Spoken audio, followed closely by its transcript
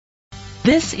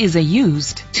This is a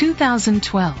used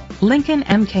 2012 Lincoln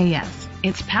MKS.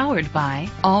 It's powered by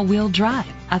all-wheel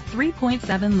drive, a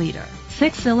 3.7-liter,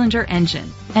 6-cylinder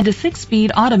engine, and a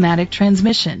 6-speed automatic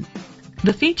transmission.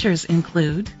 The features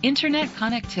include internet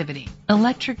connectivity,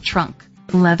 electric trunk,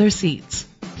 leather seats,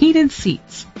 heated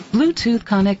seats, Bluetooth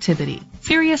connectivity,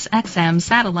 Sirius XM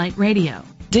satellite radio,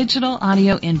 digital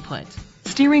audio input,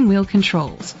 steering wheel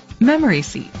controls, memory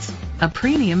seats, a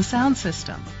premium sound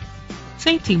system.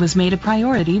 Safety was made a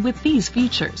priority with these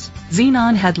features: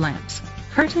 xenon headlamps,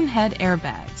 curtain head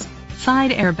airbags, side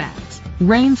airbags,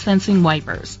 rain sensing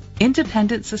wipers,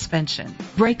 independent suspension,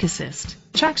 brake assist,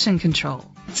 traction control,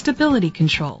 stability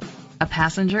control, a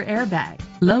passenger airbag,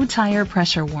 low tire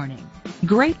pressure warning.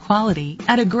 Great quality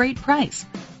at a great price.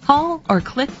 Call or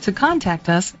click to contact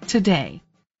us today.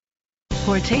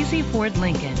 Cortese Ford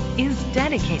Lincoln is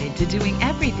dedicated to doing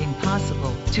everything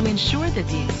possible to ensure that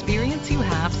the experience you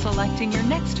have selecting your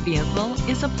next vehicle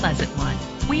is a pleasant one.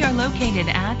 We are located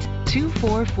at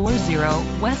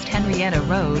 2440 West Henrietta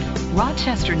Road,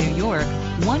 Rochester, New York,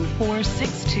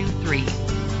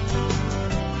 14623.